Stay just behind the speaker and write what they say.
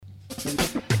You're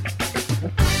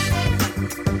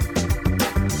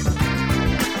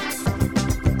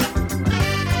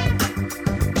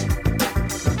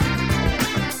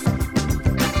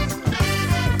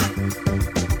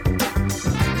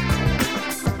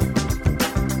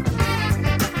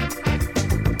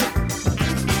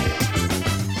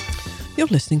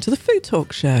listening to the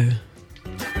FoodTalk show.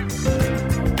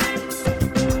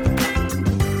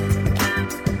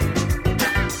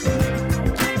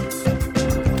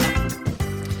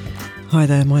 Hi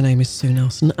there, my name is Sue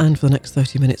Nelson, and for the next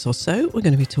 30 minutes or so, we're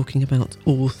going to be talking about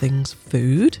all things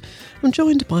food. I'm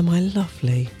joined by my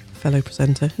lovely fellow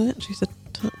presenter, who actually is a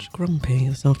touch grumpy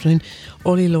this afternoon,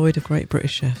 Ollie Lloyd of Great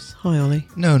British Chefs. Hi, Ollie.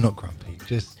 No, not grumpy.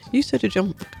 Just you said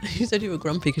you were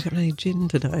grumpy because you haven't had any gin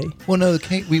today. Well, no,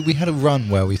 we had a run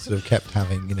where we sort of kept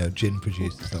having gin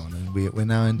produced and so on, and we're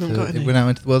now into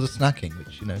the world of snacking,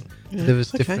 which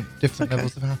delivers different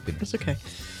levels of happiness. That's okay.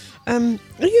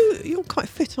 You're quite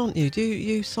fit, aren't you? Do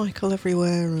you cycle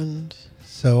everywhere? And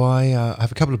so I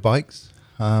have a couple of bikes,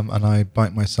 and I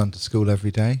bike my son to school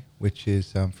every day, which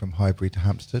is from Highbury to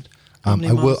Hampstead. I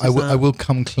will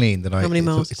come clean that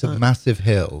it's a massive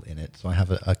hill in it, so I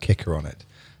have a kicker on it,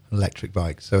 an electric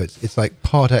bike. So it's like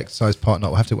part exercise, part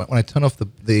not. When I turn off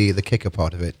the kicker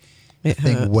part of it, the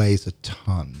thing weighs a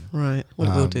ton. Right. What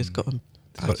it will do is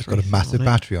it's got a massive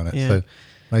battery on it. Yeah. So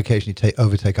I occasionally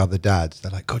overtake other dads. They're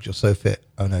like, "God, you're so fit."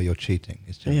 Oh no, you're cheating.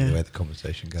 It's generally the way the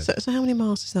conversation goes. So how many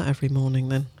miles is that every morning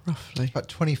then, roughly? About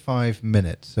 25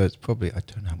 minutes. So it's probably, I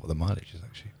don't know what the mileage is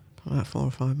actually. About 4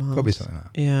 or 5 miles. Probably something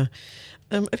like that. Yeah.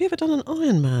 Have you ever done an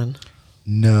Ironman?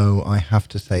 No, I have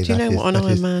to say. Do you know what an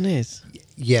Ironman is?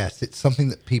 Yes, it's something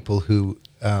that people who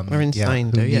are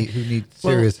insane who need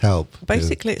serious help.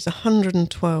 Basically, it's a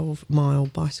 112-mile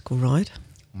bicycle ride.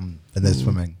 And there's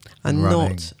swimming. And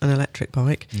not an electric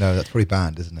bike. No, that's probably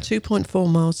banned, isn't it?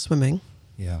 2.4 miles swimming.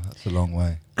 Yeah, that's a long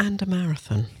way. And a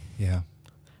marathon. Yeah.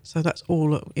 So that's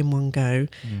all in one go.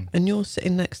 And you're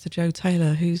sitting next to Joe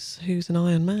Taylor, who's an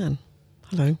Iron Man.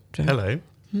 Hello, Joe. Hello.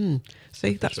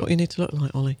 See, that's what you need to look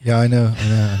like, Ollie. Yeah, I know.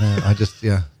 I just,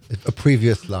 a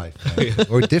previous life.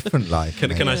 Or a different life.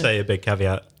 Can I say a big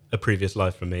caveat? A previous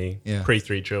life for me,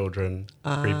 pre-3 children,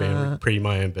 pre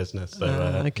my own business. So,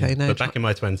 okay. But back in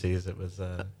my 20s, it was,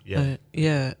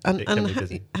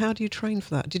 And how do you train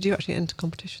for that? Did you actually enter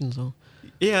competitions or?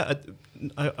 Yeah,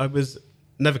 I was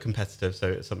never competitive, so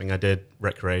it's something I did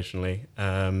recreationally.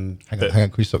 Hang on,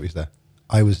 can we stop you there?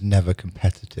 I was never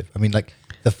competitive. I mean, like,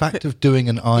 the fact of doing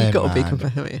an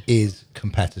Ironman is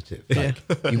competitive. Like,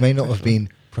 you may not have been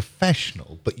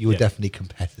professional, but you were definitely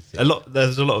competitive.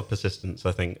 There's a lot of persistence,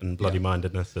 I think, and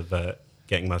bloody-mindedness of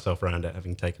getting myself around it,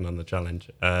 having taken on the challenge.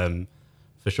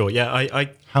 For sure, yeah.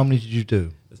 How many did you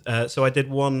do? So I did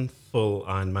one full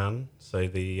Ironman, so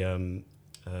the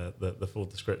full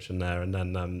description there, and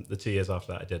then the 2 years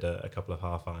after that, I did a couple of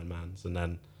half Ironmans, and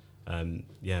then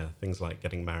things like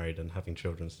getting married and having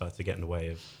children started to get in the way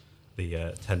of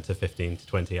the 10 to 15 to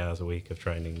 20 hours a week of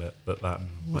training that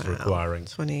was requiring.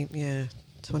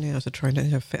 20 hours of training. I don't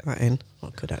think I'd fit that in.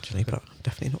 Well, I could actually, but I'm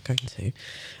definitely not going to.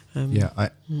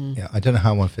 I don't know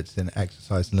how one fits in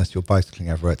exercise unless you're bicycling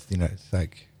everywhere. It's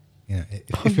like,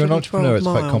 if you're an entrepreneur, it's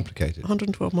quite complicated.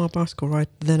 112-mile bicycle ride,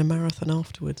 then a marathon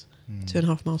afterwards.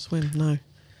 2.5-mile swim. No.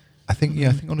 I think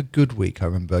on a good week, I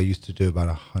remember I used to do about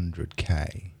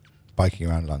 100k biking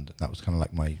around London. That was kind of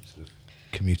like my sort of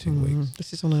commuting weeks.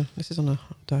 This is on a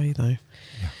hot day though.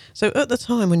 Yeah. So at the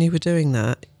time when you were doing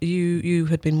that, you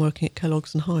had been working at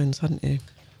Kellogg's and Heinz, hadn't you?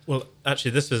 Well,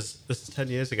 actually, this is 10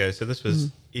 years ago. So this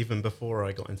was even before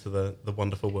I got into the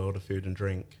wonderful world of food and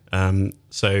drink. In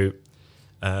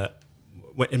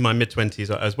my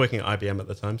mid-20s, I was working at IBM at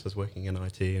the time, so I was working in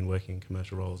IT and working in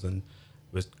commercial roles, and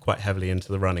was quite heavily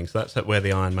into the running. So that's where the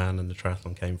Ironman and the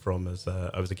triathlon came from. As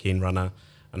I was a keen runner,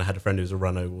 and I had a friend who was a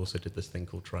runner who also did this thing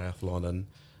called triathlon, and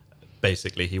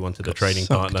basically he wanted a training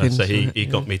partner, so he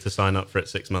got me to sign up for it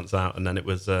 6 months out, and then it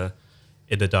was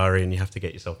in the diary, and you have to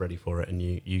get yourself ready for it, and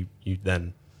you've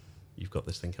got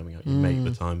this thing coming up, you make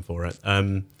the time for it.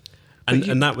 And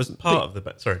that was part of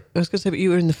the... Sorry. I was going to say, but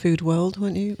you were in the food world,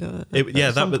 weren't you?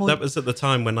 That was at the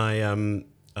time when I,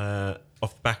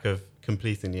 off the back of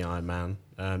completing the Ironman,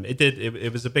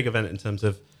 it was a big event in terms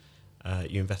of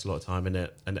you invest a lot of time in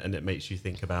it, and it makes you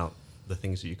think about the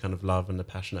things that you kind of love and are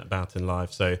passionate about in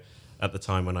life. So at the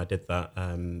time when I did that,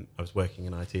 I was working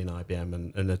in IT and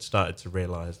IBM, and had started to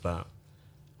realise that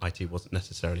IT wasn't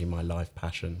necessarily my life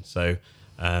passion. So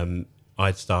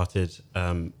I'd started,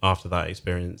 after that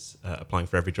experience, applying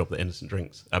for every job that Innocent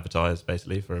Drinks advertised,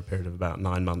 basically, for a period of about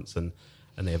 9 months, and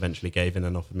they eventually gave in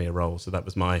and offered me a role. So that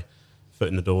was my foot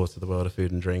in the door to the world of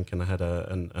food and drink, and I had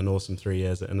an awesome 3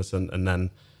 years at Innocent, and then,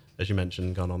 as you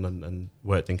mentioned, gone on and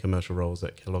worked in commercial roles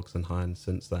at Kellogg's and Heinz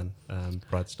since then,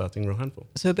 prior to starting Real Handful.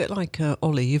 So a bit like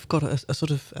Ollie, you've got a sort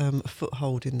of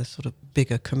foothold in the sort of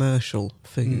bigger commercial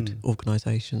food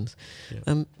organisations.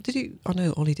 Yeah. I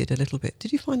know Ollie did a little bit.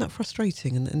 Did you find that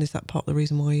frustrating? And is that part of the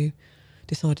reason why you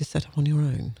decided to set up on your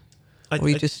own? Or are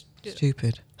you just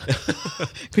stupid?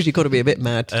 Because you've got to be a bit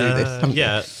mad to do this.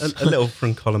 Yeah, a little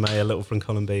from column A, a little from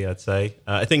column B, I'd say.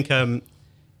 I think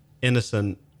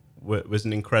Innocent was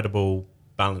an incredible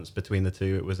balance between the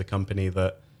two. It was a company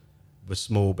that was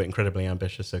small but incredibly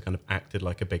ambitious, so kind of acted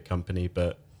like a big company,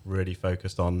 but really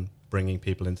focused on bringing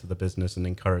people into the business and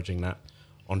encouraging that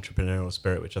entrepreneurial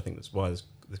spirit, which I think that's why there's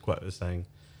quite, I was saying,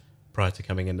 prior to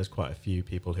coming in, there's quite a few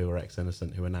people who are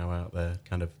ex-Innocent who are now out there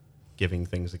kind of giving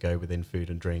things a go within food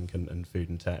and drink and food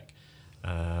and tech.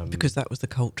 Because that was the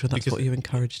culture, that's what you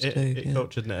encouraged to do. It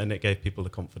cultured and it gave people the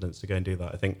confidence to go and do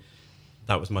that. I think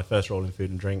that was my first role in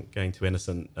food and drink, going to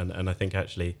Innocent, and I think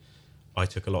actually I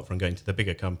took a lot from going to the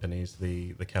bigger companies,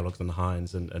 the Kellogg's and the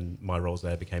Heinz, and my roles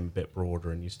there became a bit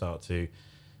broader, and you start to,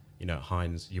 at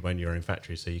Heinz, you own your own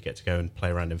factory, so you get to go and play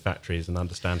around in factories and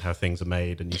understand how things are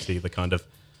made, and you see the kind of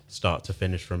start to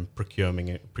finish from procuring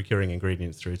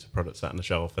ingredients through to products sat on the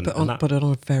shelf. But on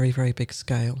a very, very big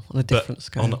scale, on a different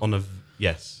scale. On a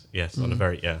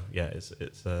very,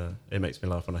 it makes me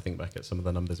laugh when I think back at some of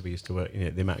the numbers we used to work,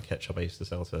 the amount of ketchup I used to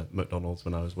sell to McDonald's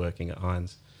when I was working at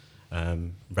Heinz,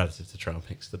 relative to trail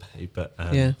mix today. But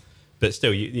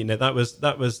still,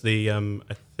 that was the,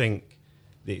 I think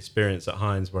the experience at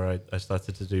Heinz where I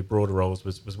started to do broader roles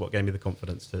was what gave me the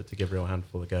confidence to give Real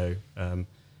Handful a go.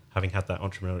 Having had that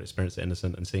entrepreneurial experience at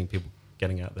Innocent and seeing people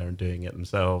getting out there and doing it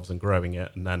themselves and growing it,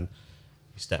 and then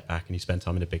you step back and you spend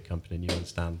time in a big company and you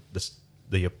understand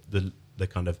the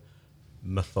kind of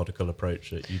methodical approach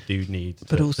that you do need to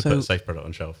put a safe product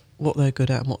on shelf. What they're good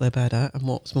at and what they're bad at, and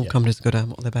what small companies are good at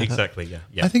and what they're bad exactly, at.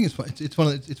 Yeah. I think it's one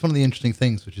of the interesting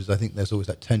things, which is I think there's always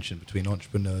that tension between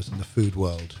entrepreneurs in the food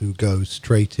world who go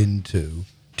straight into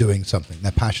doing something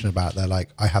they're passionate about. They're like,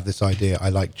 I have this idea, I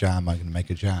like jam, I'm going to make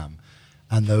a jam.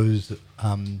 And those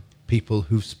people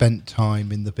who've spent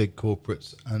time in the big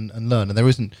corporates and learn. And there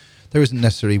isn't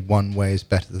necessarily one way is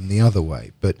better than the other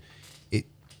way. But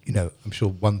I'm sure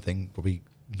one thing probably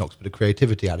knocks a bit of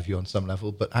creativity out of you on some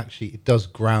level, but actually it does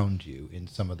ground you in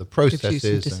some of the processes. Gives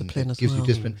you some discipline and gives you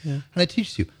discipline. Yeah. And it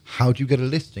teaches you, how do you get a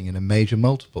listing in a major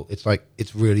multiple? It's like,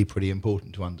 it's really pretty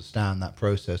important to understand that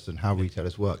process and how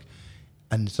retailers work.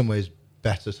 And in some ways,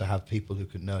 better to have people who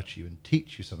can nurture you and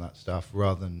teach you some of that stuff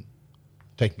rather than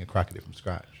taking a crack at it from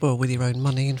scratch. Well, with your own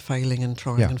money and failing and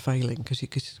trying and failing, because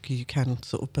you can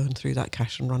sort of burn through that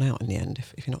cash and run out in the end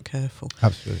if you're not careful.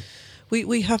 Absolutely.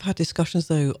 We have had discussions,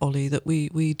 though, Ollie, that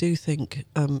we do think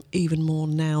even more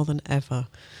now than ever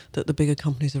that the bigger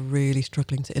companies are really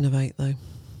struggling to innovate, though.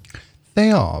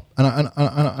 They are. And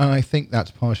I think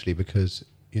that's partially because,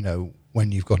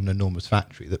 when you've got an enormous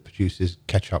factory that produces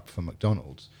ketchup for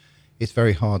McDonald's, it's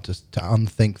very hard to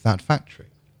unthink that factory.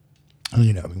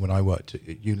 And, when I worked at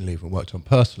Unilever and worked on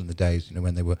Persil in the days,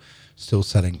 when they were still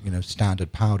selling,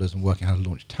 standard powders and working how to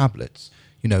launch tablets,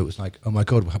 it was like, oh my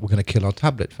God, we're going to kill our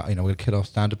tablet, we're going to kill our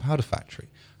standard powder factory.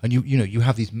 And you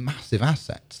have these massive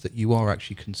assets that you are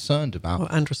actually concerned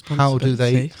about. And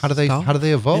responsibility. How do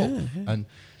they evolve? Yeah. And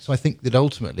so I think that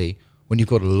ultimately, when you've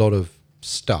got a lot of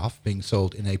stuff being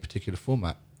sold in a particular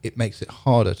format, it makes it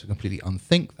harder to completely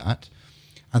unthink that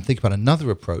and think about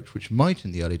another approach, which might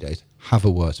in the early days have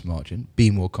a worse margin, be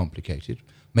more complicated,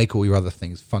 make all your other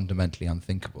things fundamentally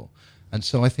unthinkable. And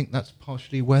so I think that's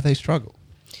partially where they struggle.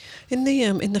 In the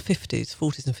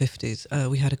 40s and 50s,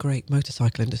 we had a great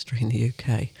motorcycle industry in the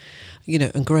UK,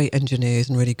 and great engineers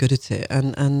and really good at it.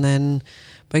 And then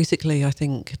basically, I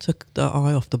think, took the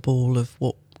eye off the ball of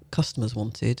what customers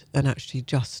wanted and actually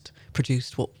just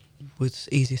produced what was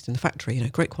easiest in the factory,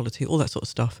 great quality, all that sort of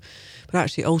stuff. But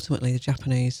actually, ultimately, the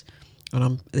Japanese,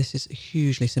 and this is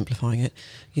hugely simplifying it,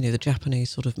 the Japanese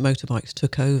sort of motorbikes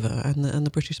took over, and the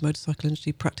British motorcycle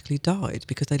industry practically died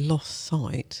because they lost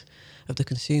sight of the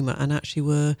consumer and actually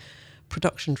were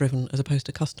production driven as opposed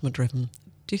to customer driven.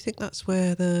 Do you think that's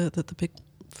where the big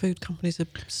food companies are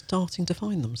starting to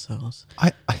find themselves?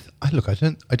 I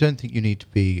don't think you need to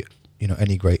be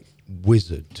any great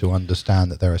wizard to understand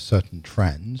that there are certain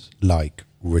trends like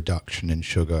reduction in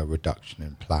sugar, reduction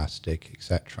in plastic,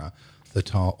 etc.,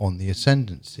 that are on the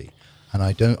ascendancy. And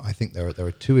I think there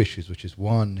are two issues, which is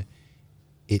one,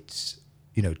 it's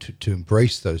to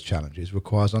embrace those challenges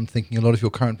requires unthinking a lot of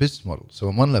your current business model. So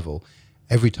on one level,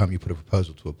 every time you put a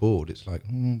proposal to a board, it's like,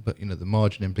 but the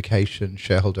margin implication,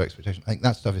 shareholder expectation. I think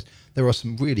that stuff there are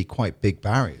some really quite big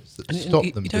barriers that stop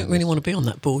them. You don't really want to be on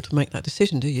that board to make that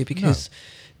decision, do you? Because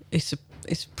it's a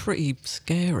pretty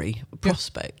scary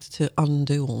prospect to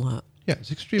undo all that. Yeah,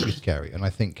 it's extremely scary, and I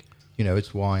think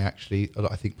it's why actually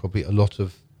I think probably a lot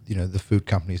of the food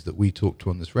companies that we talk to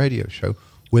on this radio show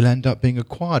will end up being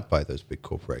acquired by those big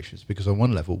corporations, because on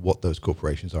one level, what those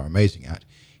corporations are amazing at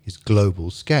is global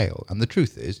scale. And the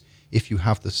truth is, if you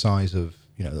have the size of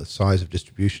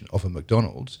distribution of a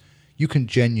McDonald's, you can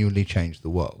genuinely change the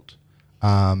world.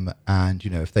 And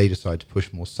if they decide to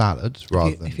push more salads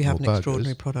rather than if you have an burgers,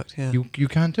 extraordinary product, you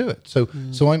can do it. So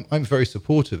I'm very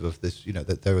supportive of this.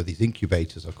 That there are these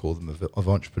incubators, I call them, of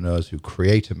entrepreneurs who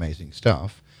create amazing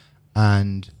stuff.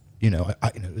 And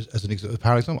as a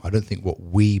power example, I don't think what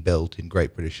we built in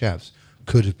Great British Chefs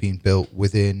could have been built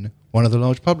within one of the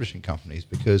large publishing companies,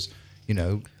 because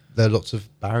there are lots of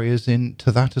barriers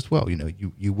into that as well.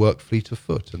 You work fleet of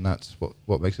foot, and that's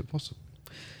what makes it possible.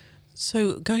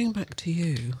 So going back to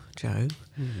you, Joe,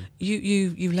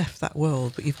 you left that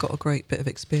world, but you've got a great bit of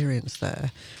experience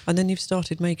there, and then you've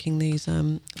started making these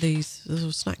sort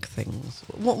of snack things.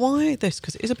 Why this?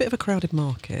 Because it is a bit of a crowded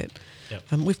market.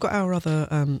 Yep. We've got our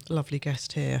other lovely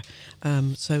guest here,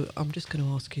 so I'm just going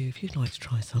to ask you if you'd like to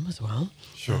try some as well.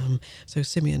 Sure. So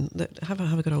Simeon, have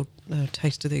a good old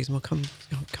taste of these, and we'll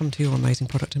come to your amazing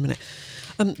product in a minute.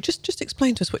 Just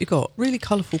explain to us what you got. Really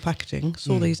colourful packaging.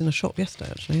 Saw these in a shop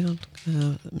yesterday, actually.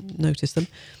 I noticed them.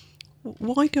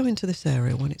 Why go into this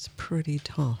area when it's pretty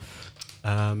tough?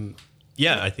 I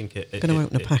think it... I'm going to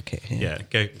open a packet here.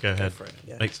 Yeah, go ahead. For it,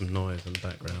 yeah. Make some noise in the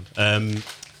background.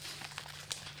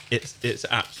 It's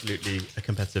absolutely a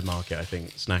competitive market, I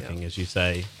think, snacking, as you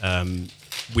say.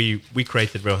 We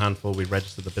created Real Handful. We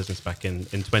registered the business back in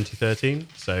 2013.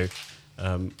 So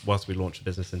whilst we launched the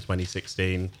business in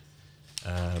 2016,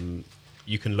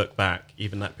 you can look back,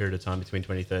 even that period of time between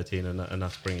 2013 and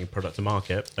us bringing product to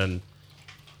market, and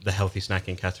the healthy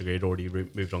snacking category had already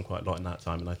moved on quite a lot in that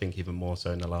time. And I think even more so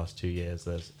in the last 2 years,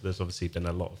 there's obviously been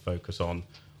a lot of focus on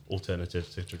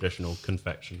alternatives to traditional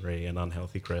confectionery and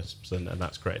unhealthy crisps, and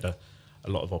that's created a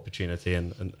lot of opportunity.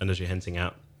 And as you're hinting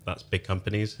at, that's big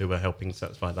companies who are helping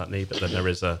satisfy that need. But then there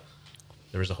is a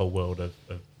whole world of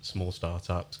small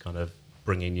startups kind of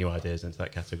bringing new ideas into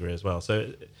that category as well.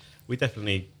 So we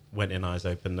definitely went in eyes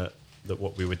open that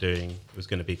what we were doing was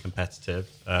going to be competitive.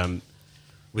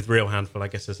 With Real Handful, I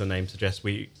guess as the name suggests,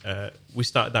 we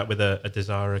started that with a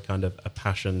desire, a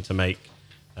passion to make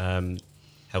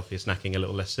healthier snacking a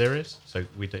little less serious. So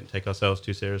we don't take ourselves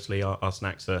too seriously. Our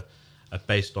snacks are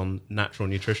based on natural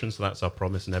nutrition. So that's our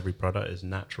promise in every product, is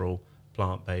natural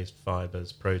plant-based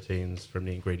fibres, proteins from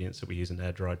the ingredients that we use in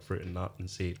air-dried fruit and nut and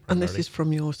seed. Primarily. And this is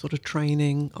from your sort of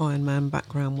training Ironman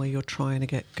background, where you're trying to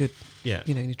get good,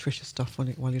 nutritious stuff while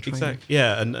you're training. Exactly.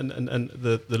 Yeah, and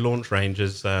the launch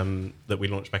ranges that we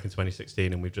launched back in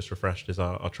 2016 and we've just refreshed is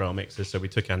our trail mixes. So we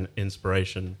took an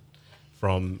inspiration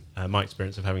from my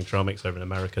experience of having trail mix over in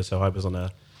America. So I was on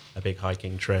a big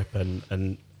hiking trip,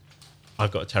 and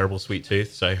I've got a terrible sweet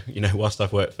tooth. So whilst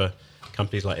I've worked for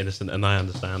companies like Innocent, and I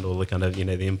understand all the kind of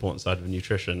the important side of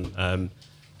nutrition,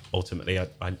 ultimately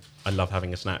I love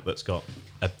having a snack that's got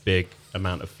a big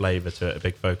amount of flavour to it, a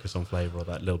big focus on flavour, or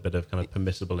that little bit of kind of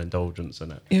permissible indulgence in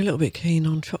it. You're a little bit keen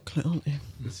on chocolate, aren't you?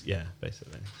 Yeah,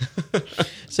 basically.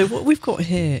 So what we've got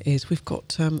here is we've got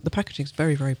the packaging's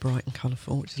very, very bright and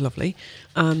colourful, which is lovely,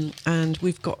 and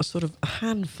we've got a sort of a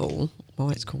handful,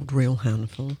 why it's called Real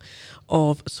Handful,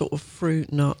 of sort of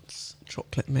fruit, nuts,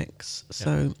 chocolate mix.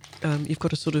 So you've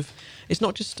got a sort of, it's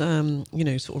not just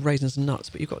sort of raisins and nuts,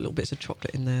 but you've got little bits of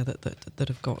chocolate in there that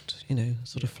have got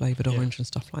sort of flavoured orange and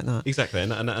stuff like that. Exactly,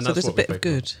 and so that's there's what a bit of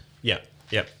good. Yeah.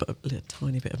 But a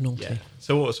tiny bit of naughty. Yeah.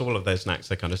 So all of those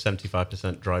snacks are kind of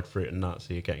 75% dried fruit and nuts,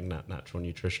 so you're getting that natural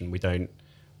nutrition.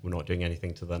 We're not doing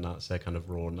anything to the nuts. They're kind of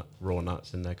raw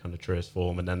nuts in their kind of truest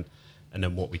form, and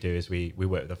then what we do is we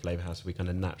work with a flavour house. So we kind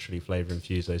of naturally flavour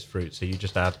infuse those fruits. So you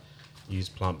just use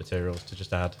plant materials to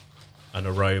just add an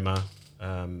aroma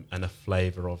and a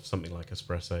flavour of something like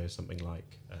espresso, something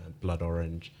like blood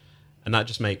orange, and that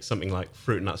just makes something like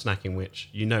fruit and nut snacking, which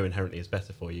inherently is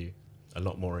better for you, a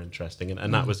lot more interesting.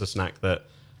 And that was a snack that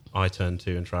I turned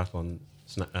to in triathlon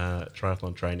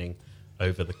training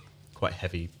over the quite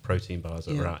heavy protein bars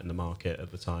that were out in the market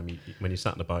at the time. When you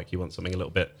sat on the bike, you want something a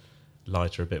little bit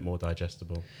lighter, a bit more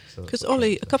digestible. Because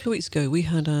Ollie, a couple of weeks ago, we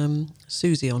had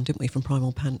Susie on, didn't we, from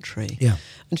Primal Pantry? Yeah.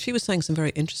 And she was saying some very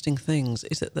interesting things.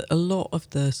 Is that a lot of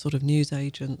the sort of news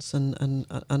agents and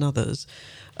others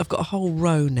have got a whole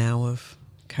row now of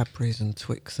Cadbury's and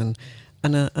Twix and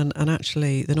and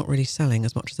actually they're not really selling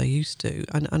as much as they used to,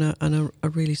 and are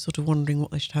really sort of wondering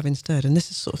what they should have instead. And this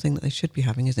is the sort of thing that they should be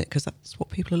having, isn't it? Because that's what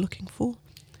people are looking for.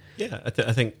 Yeah,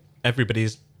 I think everybody,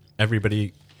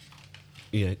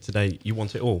 today you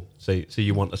want it all. So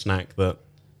you want a snack that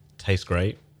tastes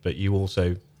great, but you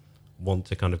also want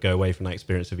to kind of go away from that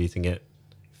experience of eating it,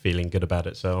 feeling good about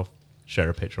itself, share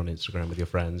a picture on Instagram with your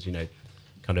friends,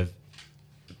 kind of.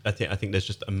 I think there's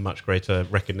just a much greater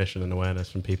recognition and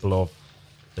awareness from people of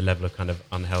the level of kind of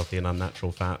unhealthy and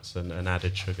unnatural fats and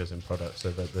added sugars in products, so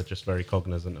that they're just very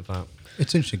cognizant of that.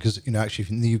 It's interesting because, actually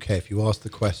in the UK, if you ask the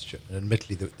question, and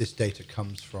admittedly this data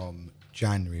comes from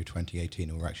January of 2018,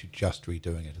 and we're actually just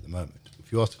redoing it at the moment.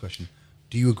 If you ask the question,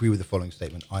 do you agree with the following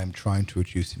statement, I am trying to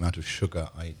reduce the amount of sugar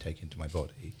I take into my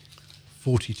body,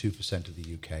 42% of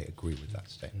the UK agree with that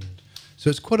statement. So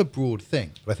it's quite a broad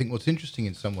thing. But I think what's interesting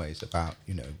in some ways about,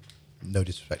 no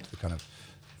disrespect to the kind of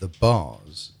the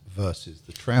bars versus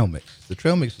the trail mixes. The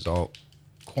trail mixes are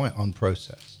quite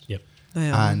unprocessed. Yep. They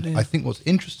are, and I think what's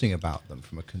interesting about them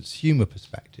from a consumer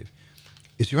perspective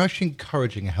is you're actually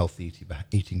encouraging a healthy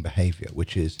eating behavior,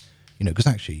 which is, because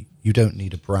actually you don't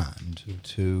need a brand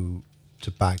to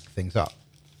bag things up.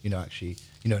 Actually,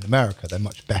 in America, they're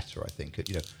much better, I think.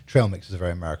 Trail mix is a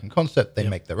very American concept. They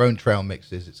make their own trail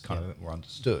mixes. It's kind of a bit more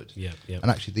understood. Yeah. And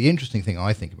actually, the interesting thing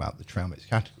I think about the trail mix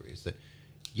category is that,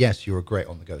 yes, you're a great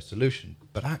on-the-go solution,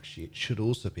 but actually it should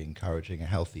also be encouraging a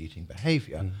healthy eating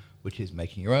behavior, which is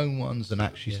making your own ones and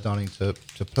actually starting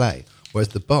to play. Whereas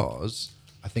the bars,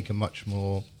 I think, are much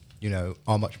more,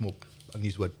 I'm going to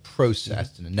use the word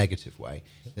processed in a negative way,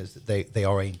 is that they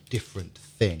are a different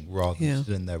thing rather than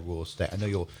still in their raw state. I know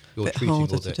you're bit treating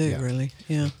harder all to do, really.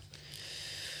 Yeah.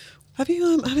 Have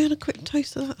you had a quick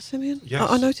taste of that, Simeon? Yes.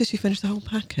 I noticed you finished the whole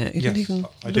packet. You didn't even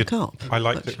look up. I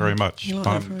liked it very much. You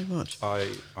liked it very much.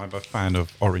 I'm a fan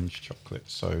of orange chocolate,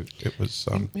 so it was.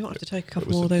 You might have to take a couple it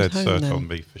was more of a those dead home cert then. on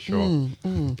me for sure.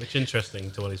 Which, interesting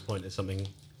to Ollie's point, is something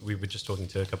we were just talking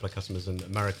to a couple of customers in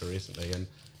America recently,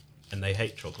 and they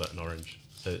hate chocolate and orange.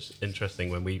 So it's interesting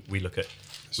when we look at,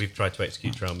 we've tried to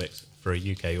execute trail mix for a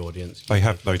UK audience. They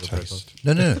have no taste.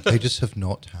 No, they just have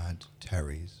not had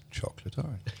Terry's chocolate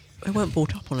orange. They weren't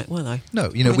brought up on it, were they? No,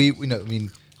 we know. I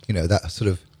mean, that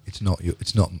sort of it's not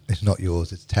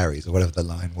yours, it's Terry's, or whatever the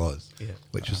line was,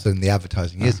 which was in the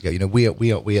advertising years ago. We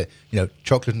are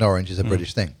chocolate and orange is a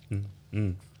British thing.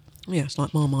 Yeah, it's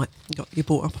like Marmite. You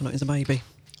brought up on it as a baby.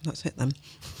 That's it then.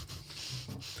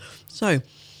 So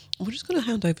we're just going to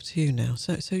hand over to you now.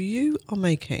 So you are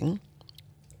making,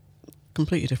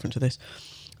 completely different to this,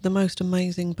 the most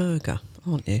amazing burger,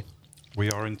 aren't you? We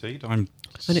are indeed. And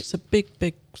it's a big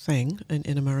thing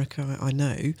in America, I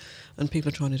know, and people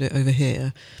are trying to do it over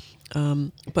here.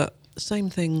 But same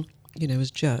thing,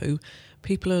 as Joe,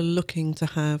 people are looking to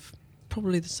have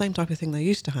probably the same type of thing they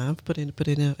used to have, but in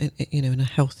a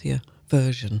healthier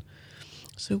version.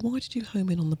 So why did you home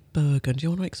in on the burger? Do you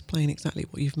want to explain exactly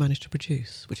what you've managed to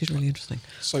produce, which is really interesting?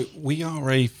 So we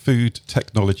are a food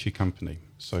technology company.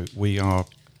 So we are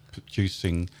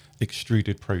producing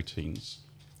extruded proteins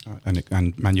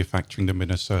and manufacturing them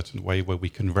in a certain way where we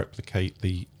can replicate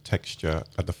the texture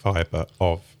and the fibre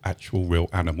of actual real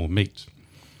animal meat.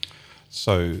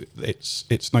 So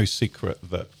it's no secret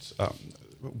that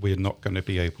we're not going to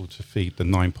be able to feed the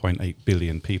 9.8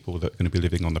 billion people that are going to be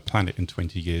living on the planet in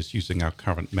 20 years using our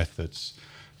current methods.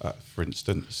 For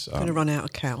instance... We're going to run out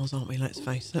of cows, aren't we? Let's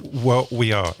face it. Well,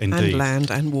 we are, indeed. And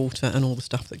land and water and all the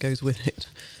stuff that goes with it.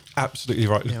 Absolutely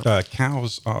right. Yeah.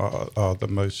 Cows are the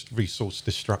most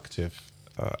resource-destructive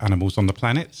animals on the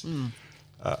planet.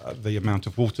 The amount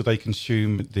of water they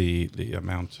consume, the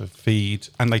amount of feed,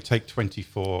 and they take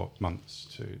 24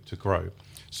 months to grow.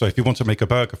 So if you want to make a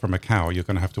burger from a cow, you're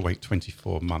going to have to wait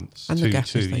 24 months, and 2 the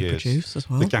gases they years. Produce as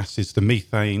well. The gases, the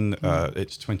methane,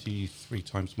 it's 23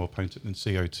 times more potent than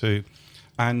CO2.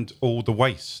 And all the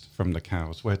waste from the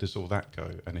cows, where does all that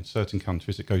go? And in certain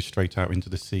countries, it goes straight out into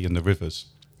the sea and the rivers.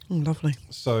 Lovely.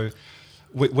 So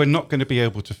we're not going to be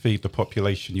able to feed the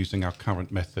population using our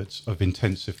current methods of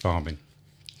intensive farming.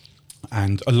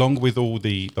 And along with all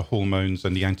the hormones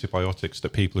and the antibiotics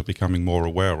that people are becoming more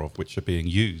aware of, which are being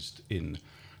used in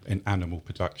animal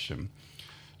production,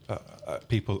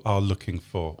 people are looking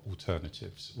for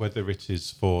alternatives, whether it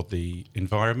is for the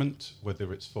environment,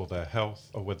 whether it's for their health,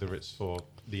 or whether it's for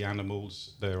the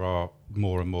animals. There are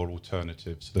more and more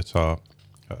alternatives that are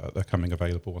they're coming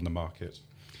available on the market.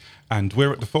 And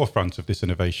we're at the forefront of this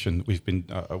innovation. We've been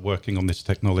working on this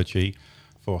technology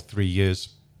for 3 years.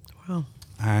 Wow.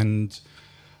 And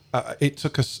it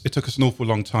took us an awful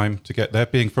long time to get there.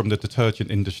 Being from the detergent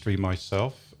industry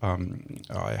myself,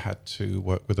 I had to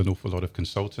work with an awful lot of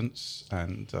consultants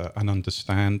and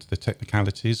understand the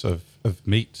technicalities of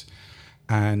meat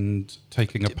and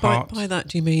taking apart. By that,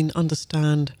 do you mean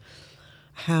understand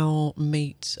how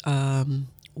meat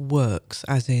works,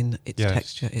 as in its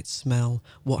texture, its smell,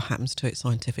 what happens to it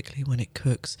scientifically when it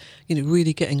cooks? You know,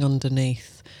 really getting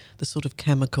underneath the sort of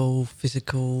chemical,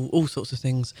 physical, all sorts of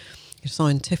things,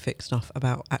 scientific stuff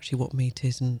about actually what meat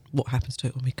is and what happens to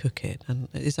it when we cook it. And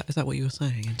is that what you were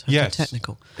saying in terms of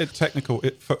technical? Technical.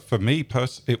 For me,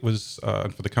 it was,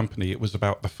 and for the company, it was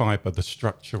about the fibre, the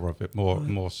structure of it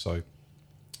more so.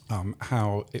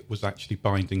 How it was actually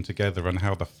binding together and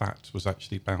how the fat was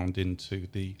actually bound into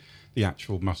the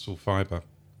actual muscle fibre.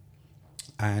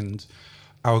 And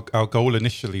our goal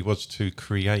initially was to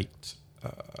create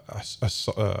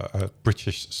a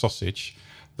British sausage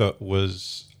that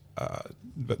was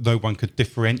that no one could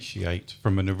differentiate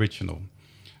from an original,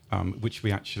 which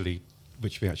we actually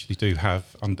do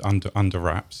have under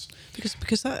wraps.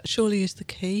 Because that surely is the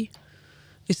key.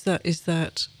 Is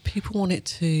that people want it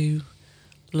to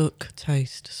look,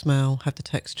 taste, smell, have the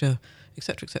texture,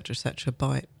 etc., etc., etc.,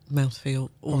 bite, mouthfeel,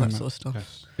 all that sort of stuff.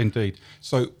 Yes, indeed.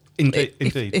 So indeed,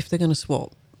 if they're going to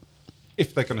swap.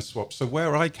 If they're going to swap. So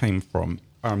where I came from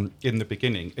in the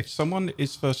beginning, if someone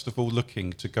is first of all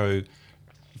looking to go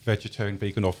vegetarian,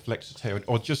 vegan, or flexitarian,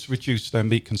 or just reduce their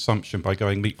meat consumption by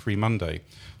going meat-free Monday,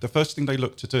 the first thing they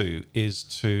look to do is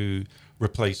to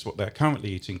replace what they're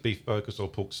currently eating, beef burgers or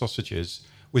pork sausages,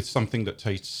 with something that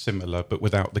tastes similar but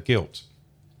without the guilt.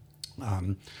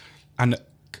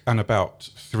 And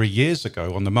about 3 years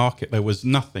ago on the market, there was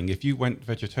nothing. If you went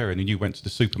vegetarian and you went to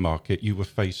the supermarket, you were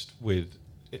faced with,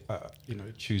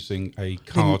 choosing a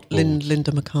cardboard.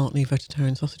 Linda McCartney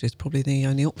vegetarian sausage is probably the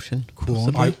only option.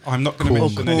 I'm not going to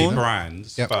mention any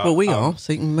brands. Yep. But, well, we are,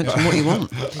 so you can mention what you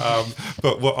want.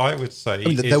 But what I would say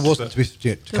is there wasn't,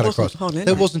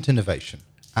 there wasn't innovation.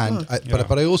 And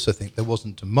but I also think there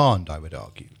wasn't demand, I would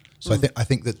argue. So I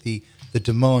think that the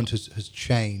demand has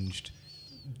changed.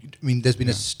 I mean, there's been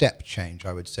a step change,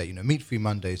 I would say. Meat-free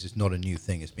Mondays is not a new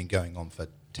thing. It's been going on for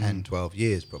 10, 12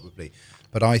 years probably.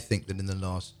 But I think that in the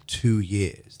last 2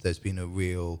 years, there's been a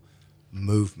real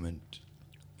movement,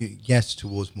 yes,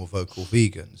 towards more vocal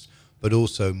vegans, but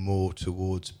also more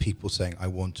towards people saying, I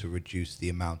want to reduce the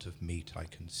amount of meat I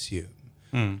consume.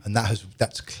 And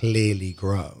that's clearly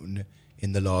grown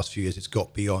in the last few years. It's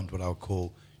got beyond what I'll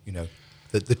call,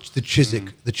 the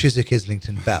Chiswick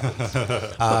Islington belt.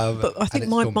 But I think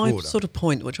my sort of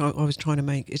point, which I was trying to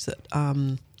make, is that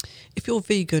if you're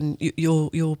vegan,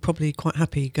 you're probably quite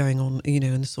happy going on,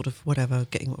 in the sort of whatever,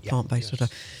 getting plant-based or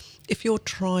whatever. If you're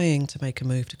trying to make a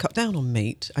move to cut down on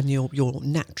meat, and you're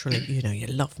naturally, you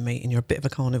love meat and you're a bit of a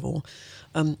carnivore,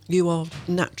 you are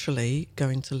naturally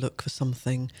going to look for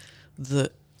something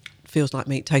that feels like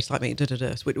meat, tastes like meat,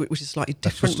 which is a slightly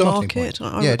different market,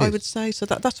 I would say. So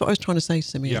that's what I was trying to say,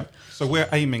 Simeon. Yeah. So we're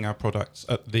aiming our products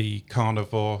at the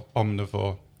carnivore,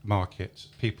 omnivore market,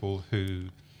 people who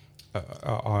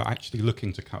are actually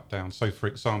looking to cut down. So, for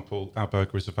example, our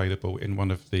burger is available in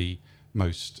one of the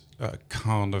most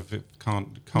carnivorous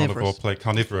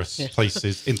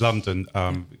places in London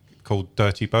called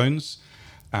Dirty Bones,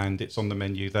 and it's on the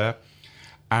menu there.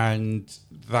 And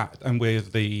we're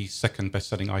the second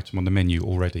best-selling item on the menu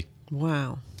already.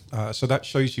 Wow! So that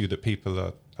shows you that people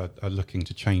are looking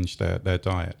to change their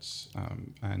diets,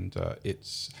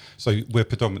 so we're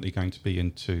predominantly going to be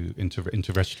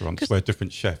into restaurants where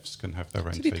different chefs can have their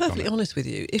own. To be perfectly honest with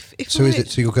you, if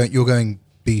you're going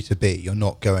B2B, you're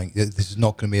not going. This is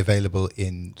not going to be available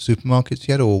in supermarkets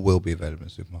yet, or will be available in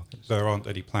supermarkets. There aren't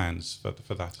any plans for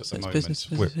that at the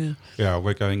moment.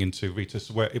 We're going into retail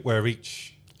where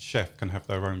each chef can have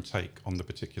their own take on the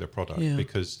particular product,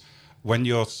 because when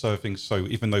you're serving, so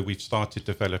even though we've started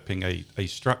developing a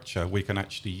structure, we can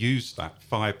actually use that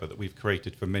fibre that we've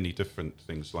created for many different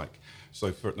things.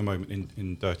 So for at the moment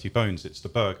in Dirty Bones, it's the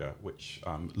burger, which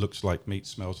looks like meat,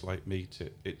 smells like meat,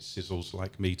 it sizzles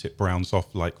like meat, it browns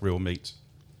off like real meat.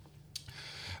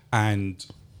 And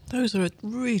those are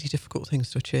really difficult things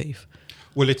to achieve.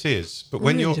 Well, it is, but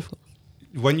when you're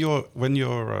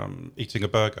eating a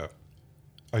burger,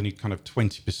 only kind of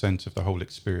 20% of the whole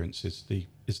experience is the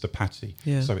patty.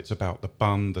 Yeah. So it's about the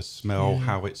bun, the smell,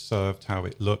 how it's served, how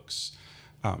it looks.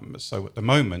 So at the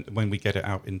moment, when we get it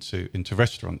out into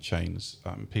restaurant chains,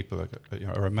 people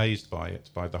are amazed by it,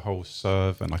 by the whole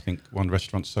serve. And I think one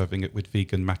restaurant's serving it with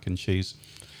vegan mac and cheese.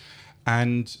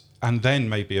 And then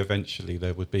maybe eventually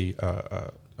there would be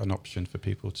an option for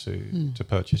people to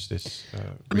purchase this.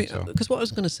 Because what I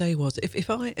was going to say was, if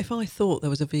I thought there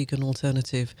was a vegan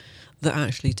alternative that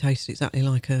actually tasted exactly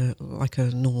like a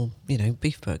normal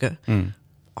beef burger,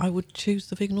 I would choose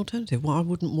the vegan alternative. Well, I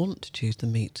wouldn't want to choose the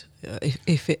meat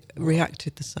if it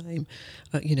reacted the same,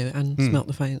 and smelt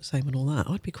the same and all that.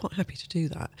 I'd be quite happy to do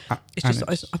that. It's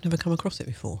just I've never come across it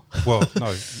before. Well, no,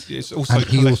 it's also and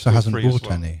he also hasn't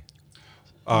bought any.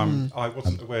 I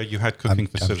wasn't aware you had cooking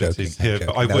facilities here,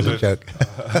 but I would have. Joke.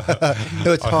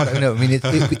 No, it's hard. No, I mean,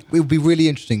 it would be really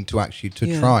interesting to actually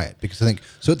try it, because I think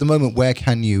so. At the moment, where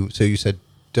can you? So you said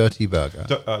Dirty Burger,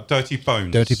 Dirty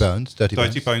Bones,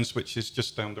 Dirty Bones, which is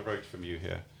just down the road from you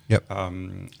here. Yep.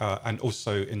 And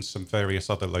also in some various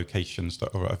other locations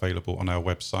that are available on our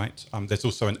website. There's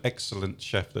also an excellent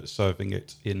chef that's serving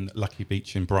it in Lucky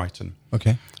Beach in Brighton.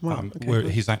 Okay. Where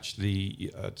he's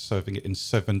actually serving it in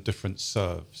 7 different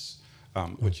serves,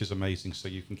 which is amazing. So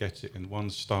you can get it in one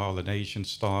style, an Asian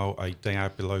style, a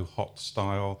Diablo hot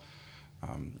style,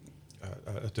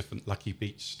 a different Lucky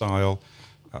Beach style.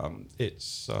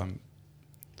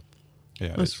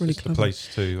 That's really clever. The place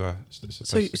to.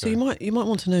 So you might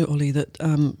want to know, Ollie, that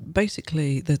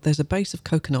basically there's a base of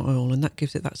coconut oil, and that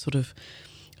gives it that sort of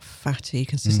fatty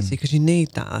consistency, because you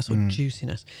need that sort of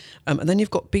juiciness. And then you've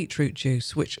got beetroot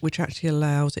juice, which actually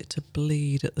allows it to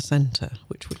bleed at the centre,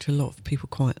 which a lot of people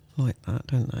quite like that,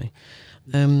 don't they?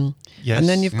 Yes, and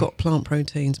then you've got plant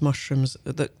proteins, mushrooms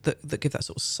that give that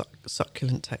sort of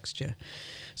succulent texture.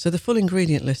 So the full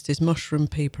ingredient list is mushroom,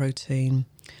 pea protein,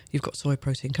 you've got soy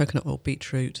protein, coconut oil,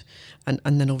 beetroot, and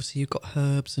then obviously you've got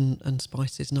herbs and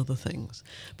spices and other things.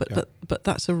 But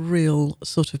that's a real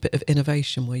sort of bit of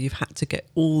innovation, where you've had to get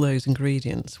all those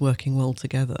ingredients working well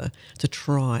together to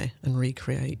try and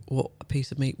recreate what a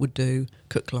piece of meat would do,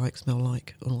 cook like, smell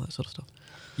like, and all that sort of stuff.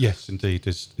 Yes, indeed.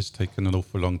 It's taken an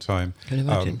awful long time. Can you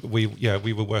imagine?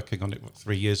 We were working on it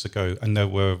 3 years ago, and there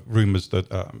were rumours that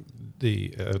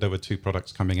there were 2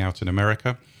 products coming out in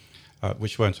America,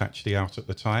 which weren't actually out at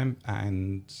the time.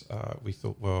 And we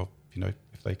thought, well,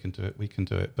 if they can do it, we can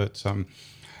do it. But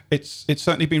it's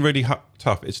certainly been really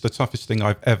tough. It's the toughest thing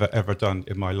I've ever done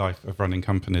in my life of running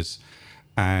companies,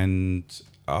 and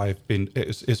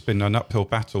it's been an uphill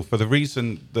battle, for the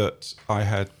reason that I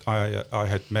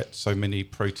had met so many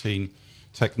protein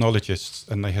technologists,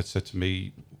 and they had said to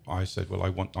me, I said, well, I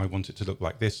want it to look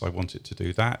like this, I want it to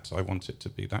do that, I want it to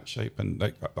be that shape,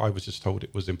 and I was just told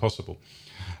it was impossible.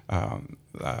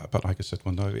 But like I said,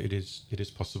 well, no, it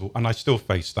is possible, and I still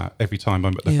face that every time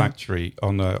I'm at the factory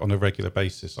on a regular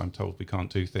basis. I'm told we can't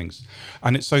do things,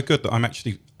 and it's so good that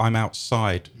I'm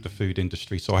outside the food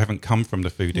industry, so I haven't come from the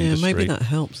food industry. Maybe that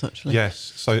helps actually. Yes,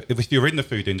 so if you're in the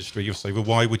food industry, you'll say, well,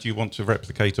 why would you want to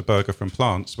replicate a burger from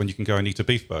plants when you can go and eat a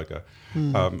beef burger?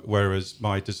 Whereas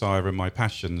my desire and my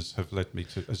passions have led me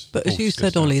to. But as you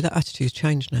said, Ollie, that attitude's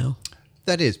changed now.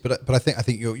 That is, but I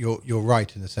think you're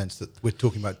right in the sense that we're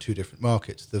talking about 2 different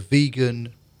markets. The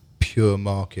vegan pure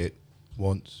market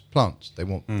wants plants. They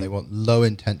want low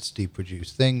intensity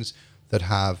produced things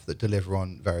that deliver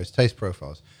on various taste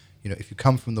profiles. If you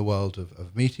come from the world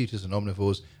of meat eaters and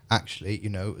omnivores, actually,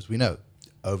 as we know,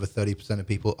 over 30% of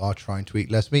people are trying to eat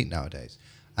less meat nowadays.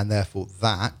 And therefore,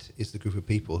 that is the group of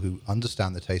people who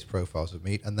understand the taste profiles of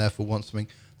meat and therefore want something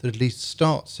that at least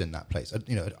starts in that place. I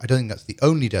don't think that's the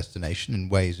only destination in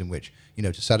ways in which,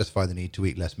 to satisfy the need to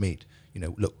eat less meat.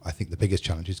 Look, I think the biggest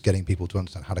challenge is getting people to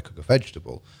understand how to cook a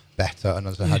vegetable better and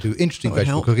understand how to do interesting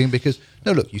vegetable cooking, because,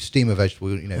 you steam a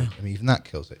vegetable, even that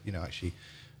kills it. Actually,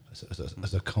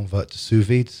 as a convert to sous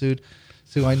vide,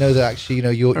 Sue, I know that actually,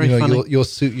 you're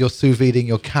sous videing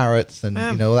your carrots and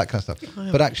all that kind of stuff.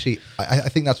 But actually, I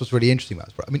think that's what's really interesting about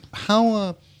this. I mean,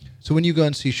 so when you go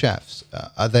and see chefs,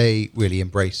 are they really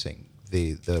embracing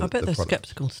the I bet they're product?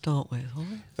 Sceptical to start with,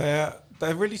 aren't they?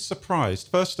 They're really surprised.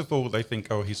 First of all, they think,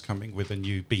 oh, he's coming with a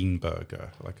new bean burger,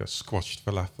 like a squashed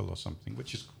falafel or something,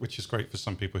 which is great for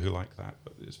some people who like that,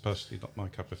 but it's personally not my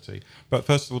cup of tea. But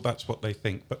first of all, that's what they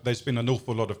think. But there's been an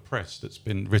awful lot of press that's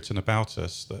been written about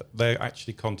us, that they're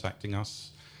actually contacting us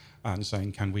and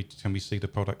saying, can we see the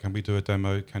product? Can we do a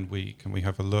demo? Can we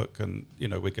have a look? And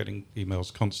we're getting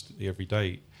emails constantly every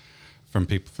day from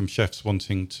people, from chefs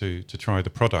wanting to try the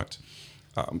product.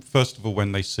 First of all,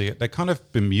 when they see it, they're kind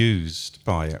of bemused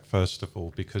by it, first of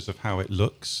all, because of how it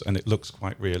looks, and it looks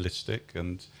quite realistic,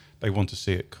 and they want to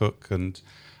see it cook. And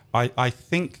I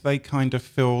think they kind of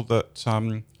feel that,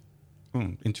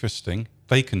 interesting,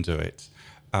 they can do it.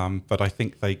 But I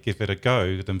think they give it a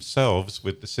go themselves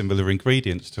with the similar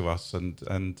ingredients to us, and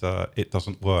it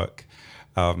doesn't work.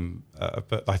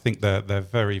 But I think they're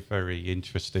very, very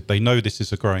interested. They know this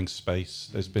is a growing space.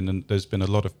 There's been a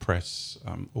lot of press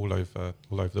all over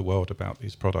the world about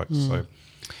these products. So,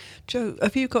 Joe,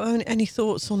 have you got any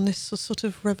thoughts on this sort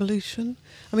of revolution?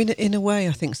 I mean, in a way,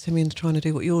 I think Simeon's trying to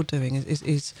do what you're doing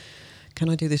is can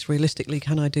I do this realistically?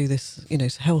 Can I do this,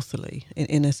 healthily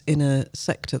in a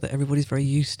sector that everybody's very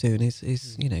used to and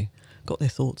is got their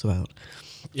thoughts about?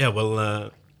 Yeah,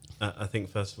 well, I think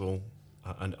first of all,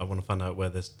 I want to find out where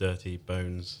this dirty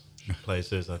bones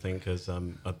place is. I think because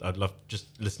I'd love just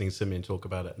listening to Simeon talk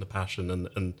about it and the passion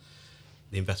and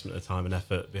the investment of time and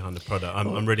effort behind the product.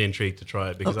 I'm really intrigued to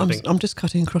try it because I'm just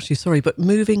cutting across you, sorry, but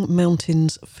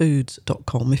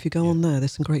movingmountainsfoods.com. If you go on there,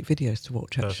 there's some great videos to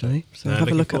watch actually. So have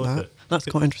a look at that. That's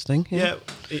quite interesting. Yeah,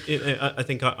 I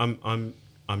think I'm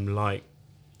like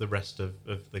the rest of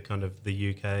the kind of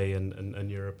the UK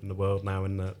and Europe and the world now,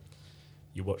 in that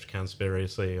you watch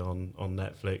Conspiracy on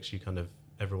Netflix. You kind of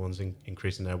everyone's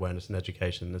increasing their awareness and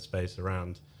education in the space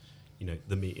around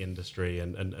the meat industry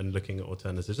and looking at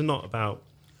alternatives. And not about,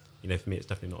 for me, it's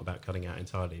definitely not about cutting out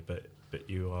entirely, but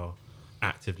you are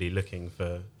actively looking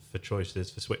for choices,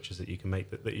 for switches that you can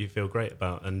make that you feel great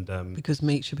about. And because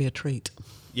meat should be a treat.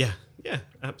 Yeah,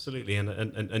 absolutely.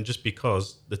 And just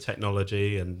because the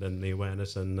technology and the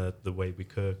awareness and the way we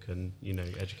cook and,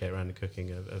 educate around the cooking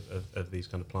of these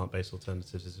kind of plant-based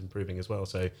alternatives is improving as well.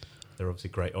 So there are obviously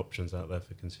great options out there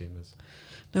for consumers.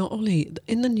 Now, Ollie,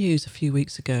 in the news a few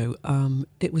weeks ago,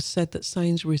 it was said that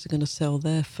Sainsbury's are going to sell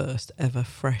their first ever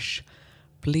fresh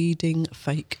bleeding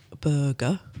fake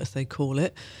burger, as they call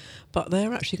it, but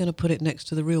they're actually going to put it next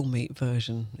to the real meat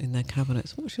version in their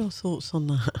cabinets. What's your thoughts on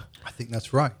that? I think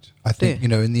that's right. I think,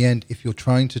 in the end, if you're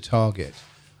trying to target...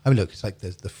 look, it's like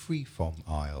there's the free-from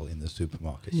aisle in the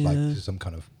supermarkets, like there's some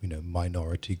kind of,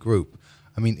 minority group.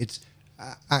 It's...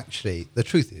 actually, the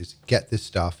truth is, get this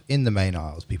stuff in the main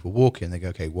aisles. People walk in, they go,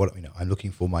 okay, I'm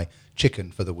looking for my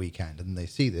chicken for the weekend, and they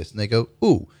see this and they go,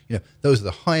 ooh, those are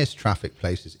the highest traffic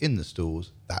places in the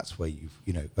stores. That's where I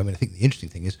think the interesting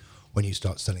thing is when you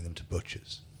start selling them to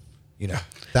butchers.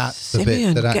 That's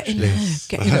Simeon, the bit that actually,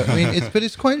 but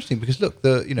it's quite interesting because look,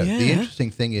 the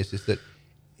interesting thing is that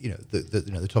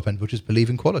the top end butchers believe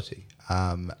in quality,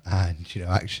 and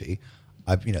actually,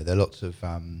 there are lots of.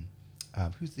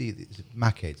 Who's is it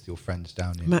Macades, your friends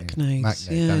down in Macnades,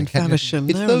 down in Faversham.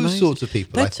 It's those amazing sorts of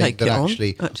people, I think, that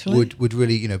actually would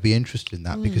really be interested in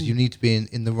that because you need to be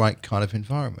in the right kind of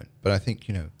environment. But I think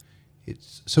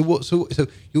it's so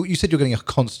you said you're getting a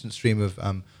constant stream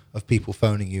of people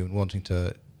phoning you and wanting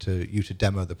to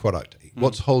demo the product.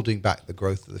 What's holding back the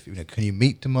growth of the can you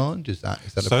meet demand? Is that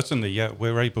certainly?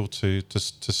 We're able to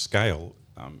scale.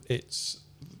 It's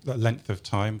the length of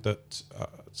time that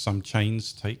some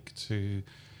chains take to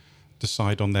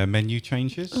decide on their menu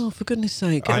changes. Oh, for goodness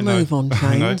sake, get a move on,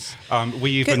 chains.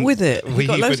 Get with it. We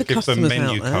got loads of give them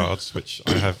menu out there. cards, which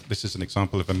I have. This is an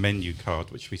example of a menu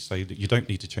card, which we say that you don't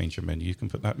need to change your menu. You can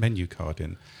put that menu card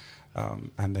in,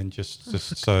 and then just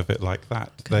serve it like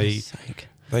that. They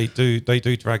do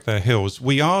drag their heels.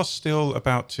 We are still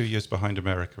about 2 years behind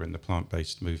America in the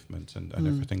plant-based movement and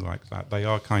everything like that. They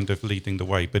are kind of leading the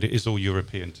way, but it is all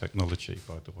European technology,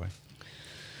 by the way.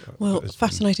 Well,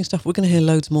 fascinating stuff. We're going to hear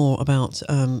loads more about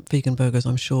vegan burgers,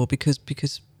 I'm sure, because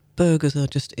burgers are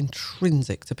just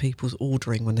intrinsic to people's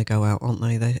ordering when they go out, aren't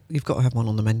they? You've got to have one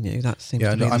on the menu. That seems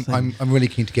to be the thing. I'm really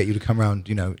keen to get you to come around,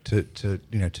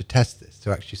 to test this,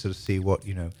 to actually sort of see what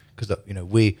because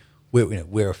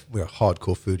we're a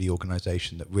hardcore foodie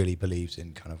organisation that really believes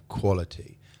in kind of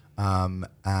quality,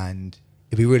 and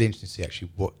it'd be really interesting to see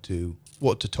actually what do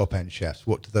top end chefs,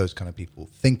 what do those kind of people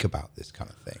think about this kind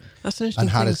of thing. That's an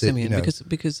interesting thing, Simeon,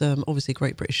 because obviously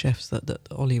Great British Chefs that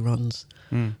Ollie runs,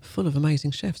 full of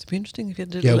amazing chefs. It'd be interesting if you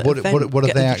did a little event, what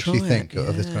do they actually think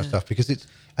of this kind of stuff? Because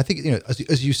I think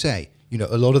as you say,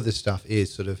 a lot of this stuff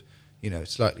is sort of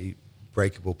slightly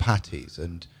breakable patties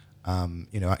and.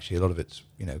 Actually, a lot of it's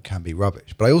can be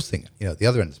rubbish. But I also think at the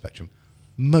other end of the spectrum,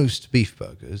 most beef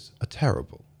burgers are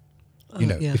terrible.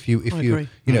 If you agree.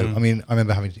 I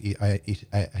remember having to eat. I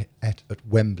ate at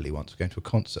Wembley once, going to a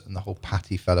concert, and the whole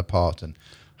patty fell apart, and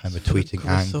I remember tweeting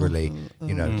angrily,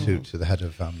 to the head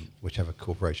of whichever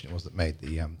corporation it was that made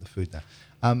the food there.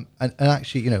 And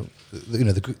actually, the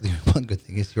one good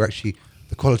thing is the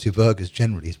quality of burgers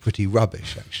generally is pretty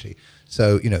rubbish actually.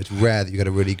 So, it's rare that you get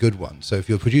a really good one. So if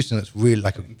you're producing that's really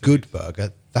like a good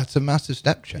burger, that's a massive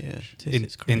step change. Yeah,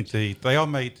 it's indeed. They are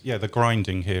made, the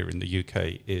grinding here in the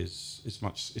UK is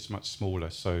much smaller.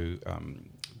 So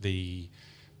the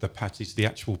patties, the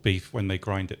actual beef, when they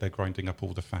grind it, they're grinding up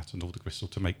all the fat and all the gristle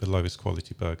to make the lowest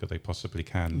quality burger they possibly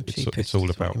can. It's all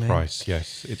about price.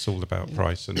 Yes, it's all about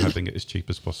price and having it as cheap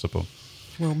as possible.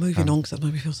 Well, moving on, because that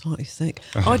made me feel slightly sick.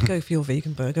 I'd go for your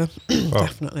vegan burger,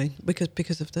 definitely,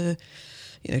 because of the,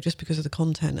 just because of the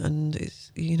content, and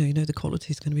it's the quality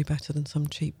is going to be better than some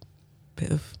cheap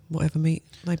bit of whatever meat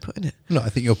they put in it. No, I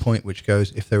think your point, which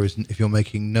goes, if you're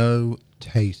making no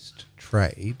taste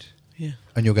trade,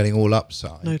 and you're getting all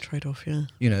upside, no trade-off,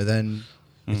 then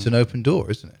it's an open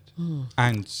door, isn't it?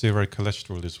 And zero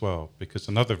cholesterol as well, because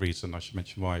another reason I should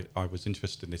mention why I was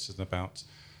interested in this is about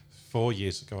 4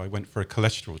 years ago I went for a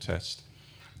cholesterol test,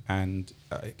 and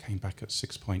it came back at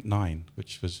 6.9,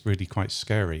 which was really quite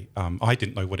scary. I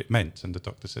didn't know what it meant, and the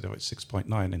doctor said, it's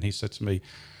 6.9, and he said to me,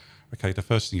 okay, the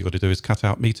first thing you've got to do is cut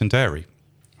out meat and dairy.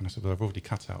 And I said, well, I've already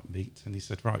cut out meat. And he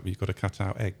said, right, well, you've got to cut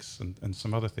out eggs and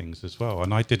some other things as well.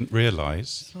 And I didn't realise...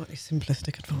 Slightly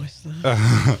simplistic advice there.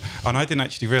 And I didn't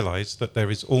actually realise that there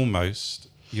is almost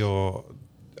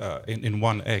in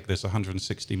one egg, there's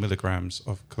 160 milligrams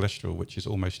of cholesterol, which is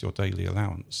almost your daily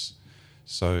allowance.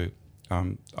 So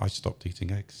I stopped eating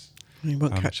eggs. You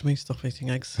won't catch me stop eating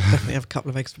eggs. Definitely have a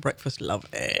couple of eggs for breakfast. Love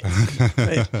it.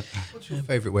 What's your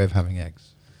favourite way of having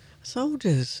eggs?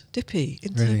 Soldiers, dippy,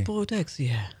 into boiled eggs.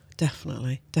 Yeah,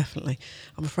 definitely.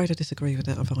 I'm afraid I disagree with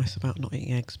that advice about not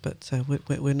eating eggs, but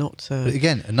we're not. But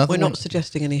again, we're not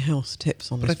suggesting any health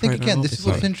tips on this. But I think program, again, this is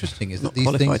what's interesting is that these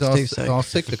things are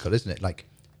cyclical, isn't it? Like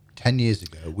 10 years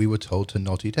ago, we were told to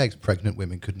not eat eggs. Pregnant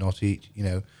women could not eat,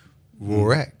 raw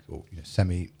egg or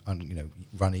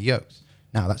runny yolks.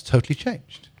 Now that's totally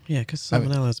changed. Yeah, because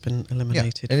salmonella has been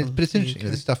eliminated. Yeah, but it's interesting.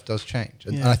 This stuff does change,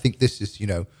 and I think this is,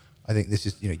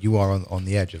 you are on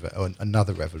the edge of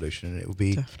another revolution, and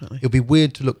it'll be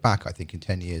weird to look back. I think in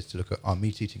 10 years to look at our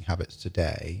meat eating habits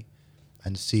today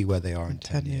and see where they are in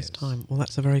 10 years' time. Well,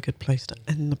 that's a very good place to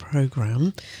end the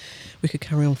programme. We could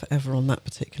carry on forever on that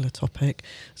particular topic.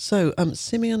 So,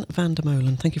 Simeon van der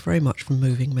Molen, thank you very much from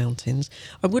Moving Mountains.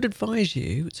 I would advise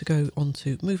you to go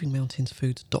onto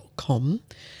movingmountainsfoods.com,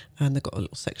 and they've got a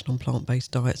little section on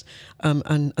plant-based diets,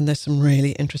 and there's some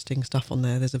really interesting stuff on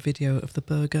there. There's a video of the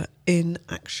burger in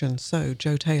action. So,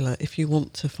 Joe Taylor, if you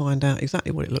want to find out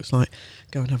exactly what it looks like,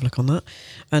 go and have a look on that.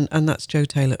 And that's Joe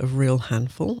Taylor of Real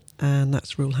Handful, and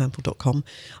that's realhandful.com.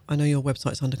 I know your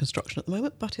website's under construction at the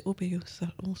moment, but it will be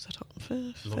all set up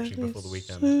launching before the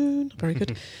weekend. Soon. Very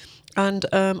good. And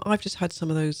I've just had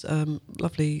some of those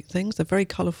lovely things. They're very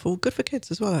colourful, good for kids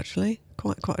as well, actually.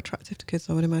 Quite attractive to kids,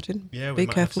 I would imagine. Yeah, be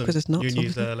careful because it's nuts. New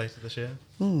news later this year.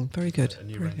 Very good.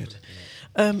 Very good.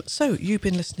 So you've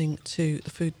been listening to the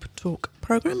Food Talk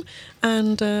programme,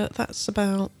 and that's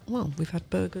about, we've had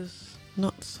burgers,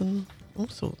 nuts, and all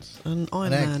sorts, and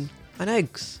Ironman, and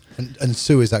eggs. And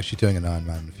Sue is actually doing an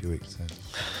Ironman in a few weeks.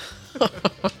 So.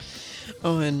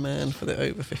 Ironman for the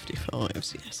over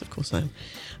 55s. Yes, of course I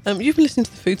am. You've been listening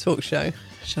to the Food Talk show.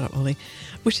 Shut up, Ollie.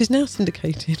 Which is now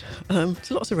syndicated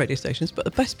to lots of radio stations, but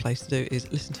the best place to do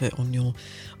is listen to it on your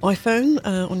iPhone,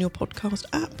 on your podcast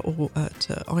app, or at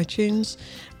iTunes.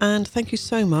 And thank you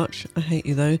so much. I hate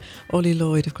you though, Ollie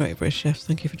Lloyd of Great British Chefs.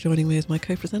 Thank you for joining me as my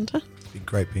co-presenter. It's been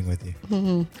great being with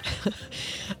you.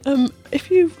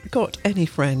 If you've got any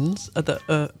friends that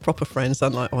are proper friends,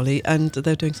 unlike Ollie, and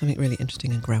they're doing something really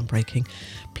interesting and groundbreaking,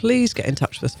 please get in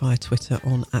touch with us via Twitter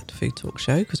on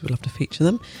 @FoodTalkShow, because we'd love to feature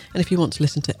them. And if you want to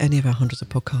listen to any of our hundreds of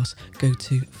podcasts, go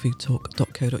to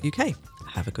foodtalk.co.uk.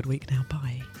 Have a good week now.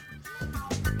 Bye.